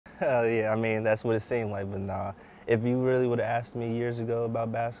Yeah, I mean, that's what it seemed like, but nah. If you really would have asked me years ago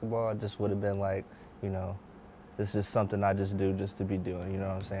about basketball, I just would have been like, you know, this is something I just do just to be doing, you know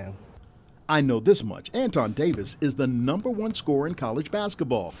what I'm saying? I know this much. Anton Davis is the #1 scorer in college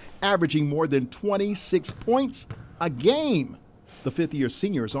basketball, averaging more than 26 points a game. The fifth-year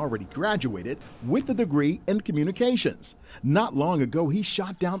senior has already graduated with a degree in communications. Not long ago, he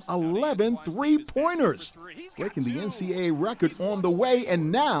shot down 11 three-pointers, breaking the NCAA record on the way,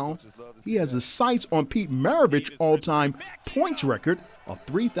 and now he has his sights on Pete Maravich's all-time points record of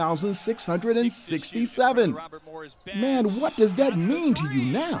 3,667. Man, what does that mean to you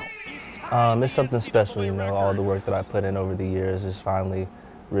now? It's something special, you know, all the work that I put in over the years is finally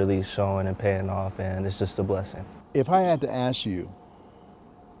really showing and paying off, and it's just a blessing. If I had to ask you,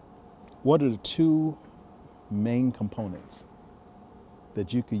 what are the two main components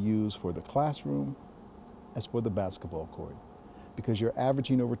that you could use for the classroom as for the basketball court? Because you're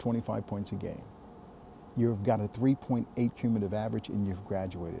averaging over 25 points a game. You've got a 3.8 cumulative average and you've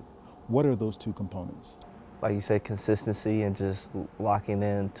graduated. What are those two components? Like you said, consistency and just locking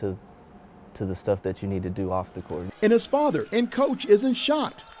in to the stuff that you need to do off the court. And his father and coach isn't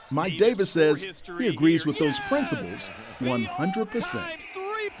shocked. Mike Davis says he agrees with those principles 100%.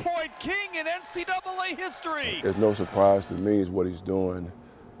 Three-point king in NCAA history. It's no surprise to me is what he's doing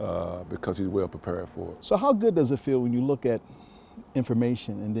because he's well prepared for it. So how good does it feel when you look at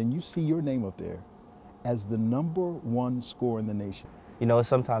information and then you see your name up there as the #1 scorer in the nation? You know,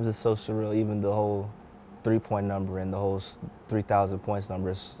 sometimes it's so surreal, even the whole three-point number and the whole 3,000 points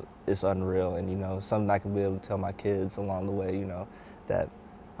number is unreal. And, you know, something I can be able to tell my kids along the way, you know, that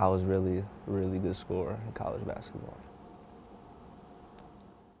I was really, really good scorer in college basketball.